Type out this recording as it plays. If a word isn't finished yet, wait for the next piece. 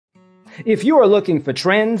If you are looking for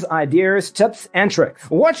trends, ideas, tips, and tricks,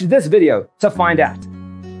 watch this video to find out.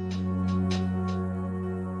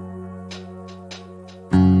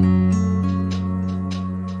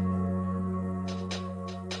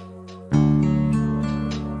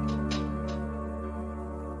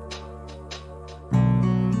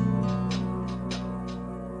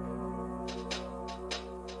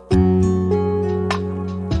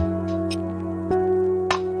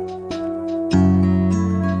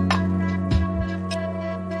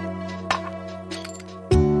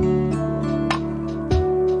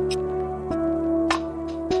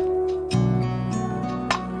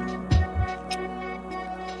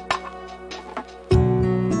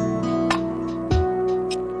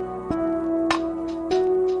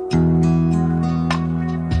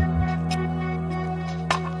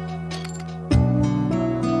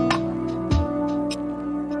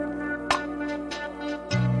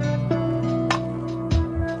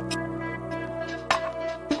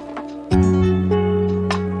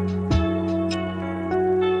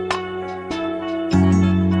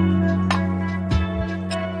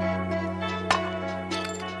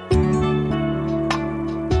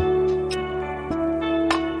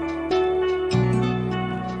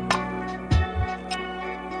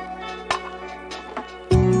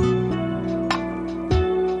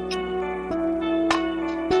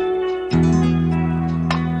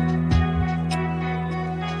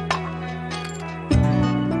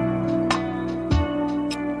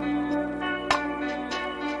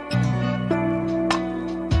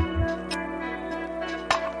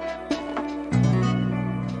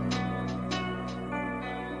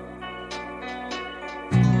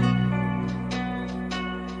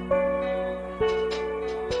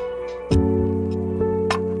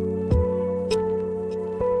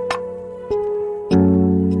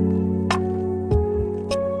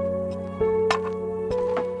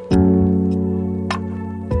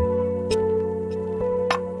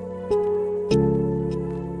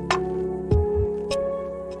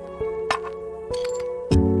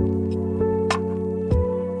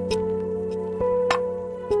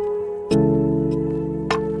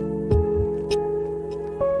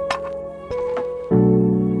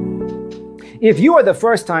 If you are the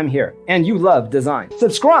first time here and you love design,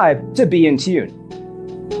 subscribe to Be in Tune.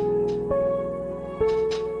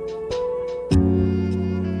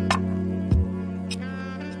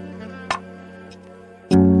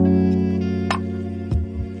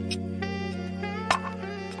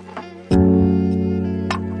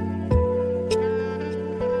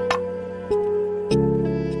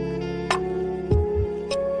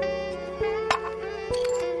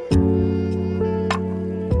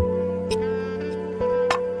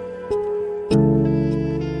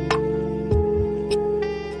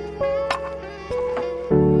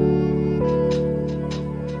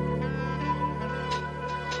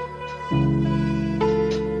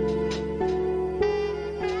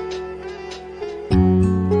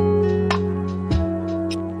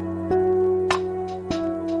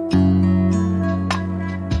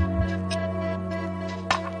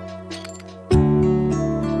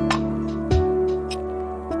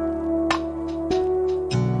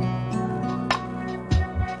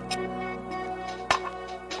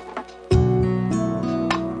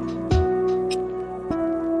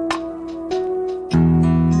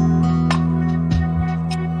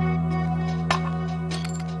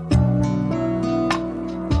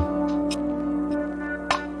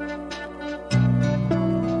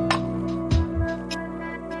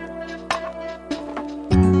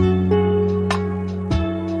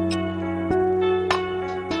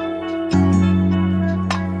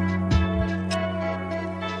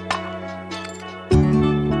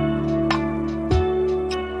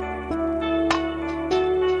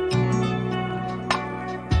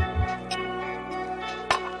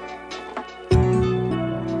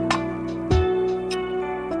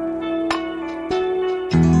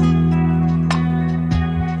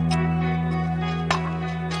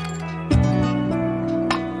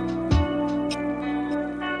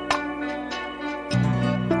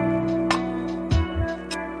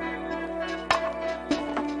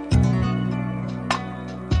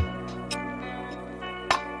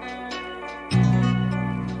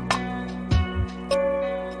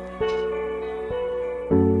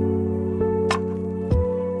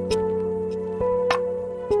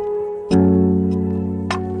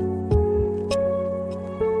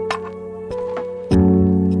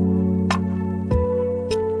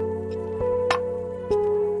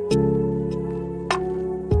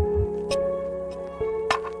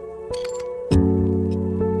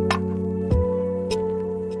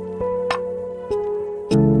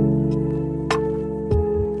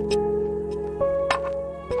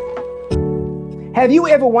 Have you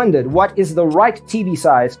ever wondered what is the right TV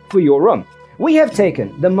size for your room? We have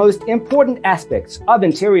taken the most important aspects of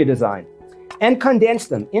interior design and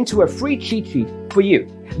condensed them into a free cheat sheet for you.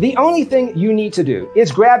 The only thing you need to do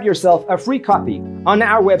is grab yourself a free copy on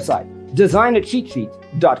our website,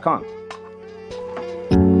 designercheatsheet.com.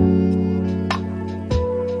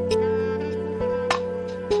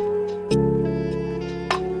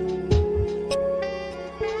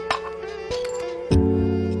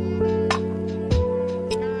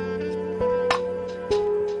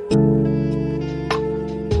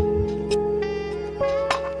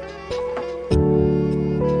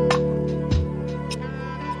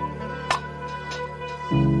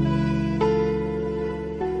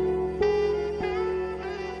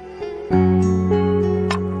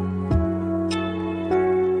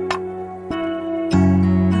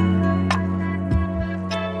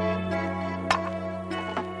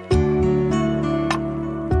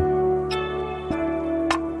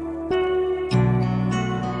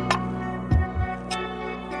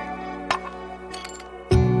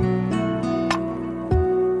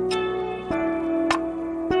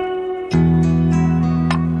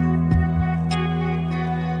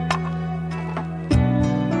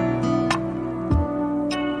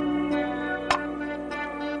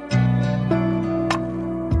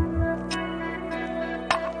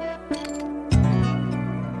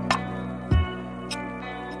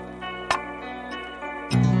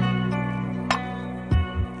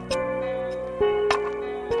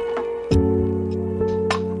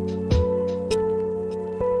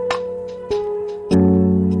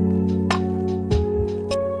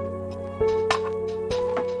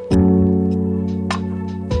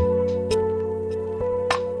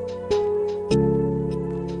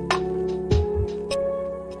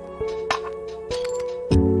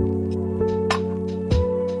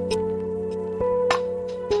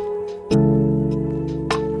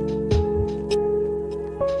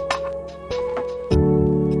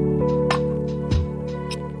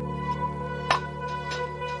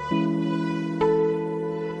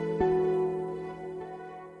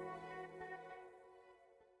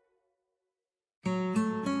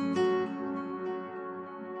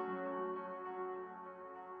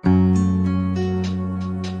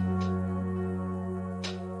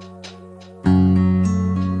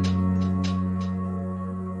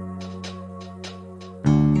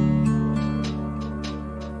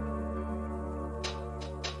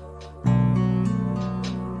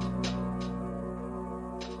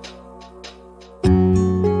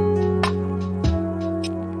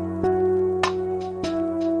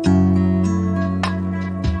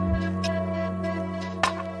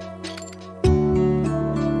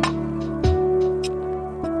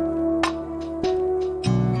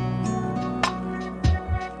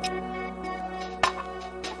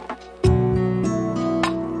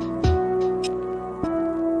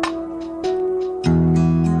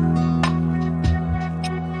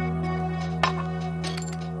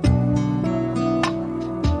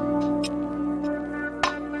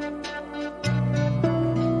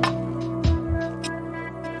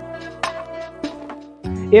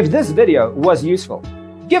 If this video was useful,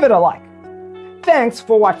 give it a like. Thanks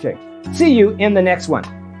for watching. See you in the next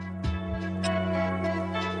one.